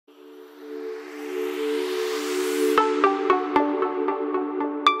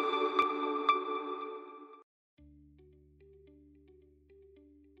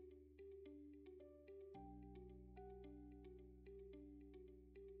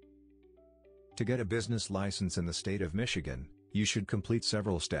To get a business license in the state of Michigan, you should complete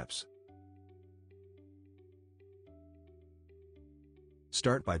several steps.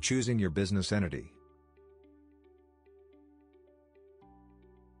 Start by choosing your business entity.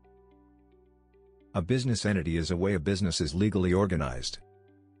 A business entity is a way a business is legally organized.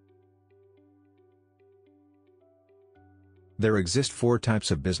 There exist 4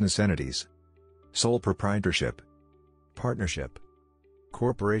 types of business entities: sole proprietorship, partnership,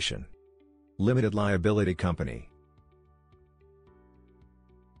 corporation, limited liability company.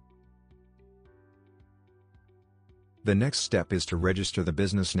 The next step is to register the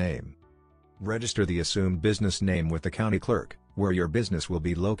business name. Register the assumed business name with the county clerk, where your business will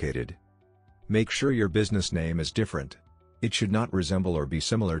be located. Make sure your business name is different. It should not resemble or be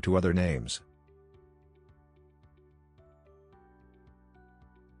similar to other names.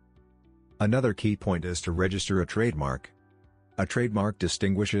 Another key point is to register a trademark. A trademark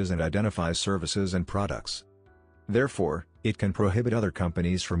distinguishes and identifies services and products. Therefore, it can prohibit other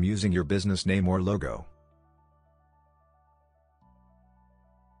companies from using your business name or logo.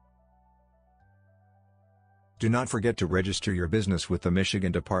 Do not forget to register your business with the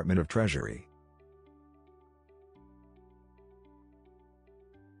Michigan Department of Treasury.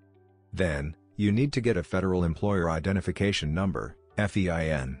 Then, you need to get a Federal Employer Identification Number,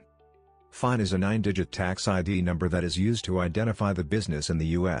 FEIN. FEIN is a 9-digit tax ID number that is used to identify the business in the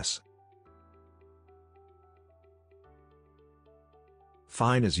U.S.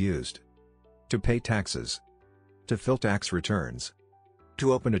 FEIN is used to pay taxes, to fill tax returns,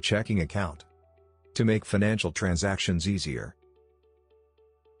 to open a checking account, to make financial transactions easier.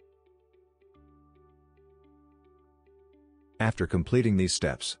 After completing these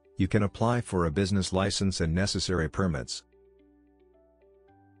steps, you can apply for a business license and necessary permits.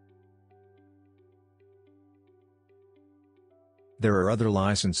 There are other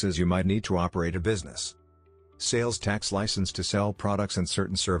licenses you might need to operate a business. Sales tax license to sell products and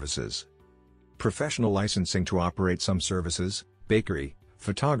certain services. Professional licensing to operate some services, bakery,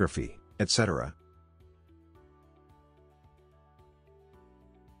 photography, etc.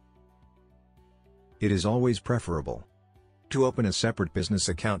 It is always preferable to open a separate business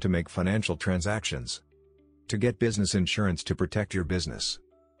account to make financial transactions. To get business insurance to protect your business.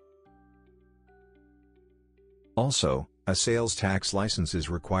 Also, a sales tax license is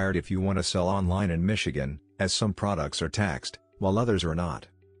required if you want to sell online in Michigan, as some products are taxed, while others are not.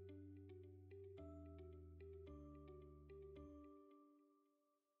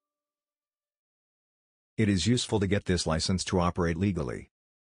 It is useful to get this license to operate legally.